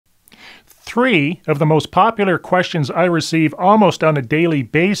Three of the most popular questions I receive almost on a daily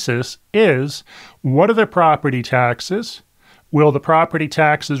basis is, what are the property taxes? Will the property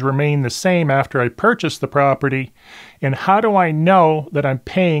taxes remain the same after I purchase the property? And how do I know that I'm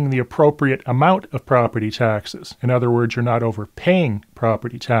paying the appropriate amount of property taxes? In other words, you're not overpaying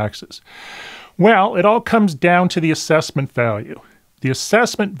property taxes. Well, it all comes down to the assessment value. The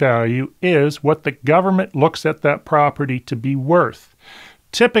assessment value is what the government looks at that property to be worth.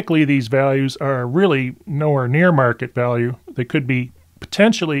 Typically, these values are really nowhere near market value. They could be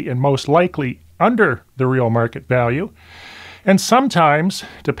potentially and most likely under the real market value. And sometimes,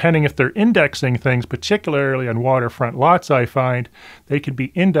 depending if they're indexing things, particularly on waterfront lots, I find, they could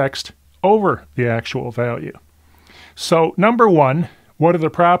be indexed over the actual value. So, number one, what are the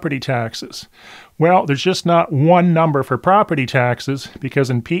property taxes? Well, there's just not one number for property taxes because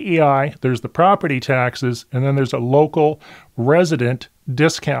in PEI, there's the property taxes and then there's a local resident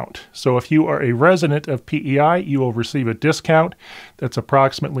discount. So if you are a resident of PEI, you will receive a discount that's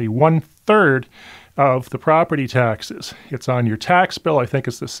approximately 1/3 of the property taxes. It's on your tax bill. I think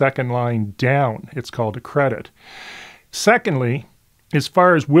it's the second line down. It's called a credit. Secondly, as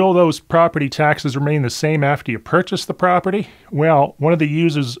far as will those property taxes remain the same after you purchase the property? Well, one of the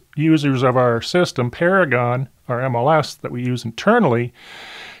users of our system, Paragon, our MLS that we use internally,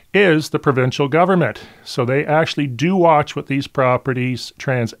 is the provincial government. So they actually do watch what these properties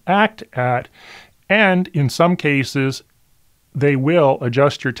transact at, and in some cases, they will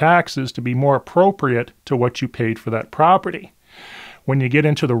adjust your taxes to be more appropriate to what you paid for that property. When you get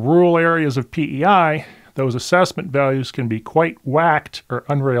into the rural areas of PEI, those assessment values can be quite whacked or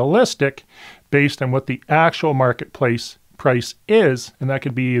unrealistic based on what the actual marketplace price is, and that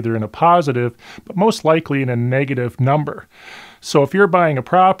could be either in a positive, but most likely in a negative number. So if you're buying a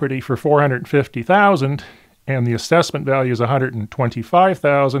property for $450,000 and the assessment value is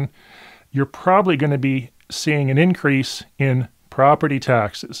 $125,000, you're probably going to be seeing an increase in property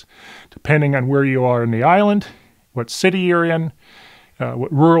taxes, depending on where you are in the island, what city you're in,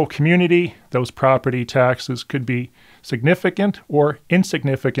 what rural community. Those property taxes could be significant or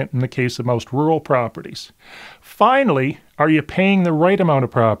insignificant in the case of most rural properties. Finally, are you paying the right amount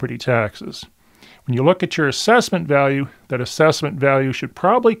of property taxes? When you look at your assessment value, that assessment value should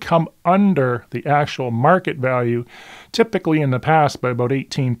probably come under the actual market value, typically in the past by about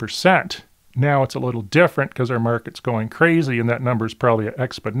 18%. Now it's a little different because our market's going crazy and that number is probably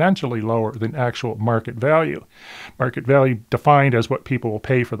exponentially lower than actual market value. Market value defined as what people will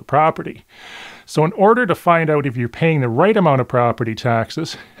pay for the property. So in order to find out if you're paying the right amount of property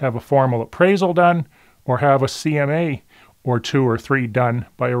taxes, have a formal appraisal done or have a CMA or 2 or 3 done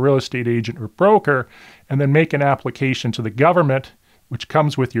by a real estate agent or broker, and then make an application to the government, which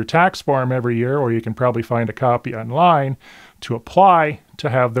comes with your tax form every year, or you can probably find a copy online, to apply to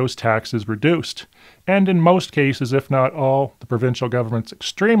have those taxes reduced. And in most cases, if not all, the provincial government's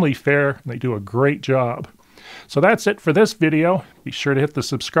extremely fair and they do a great job. So that's it for this video. Be sure to hit the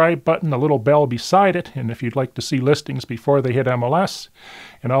subscribe button, the little bell beside it, and if you'd like to see listings before they hit MLS,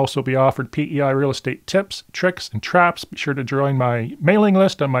 and also be offered PEI real estate tips, tricks, and traps, be sure to join my mailing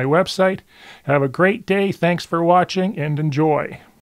list on my website. Have a great day. Thanks for watching and enjoy.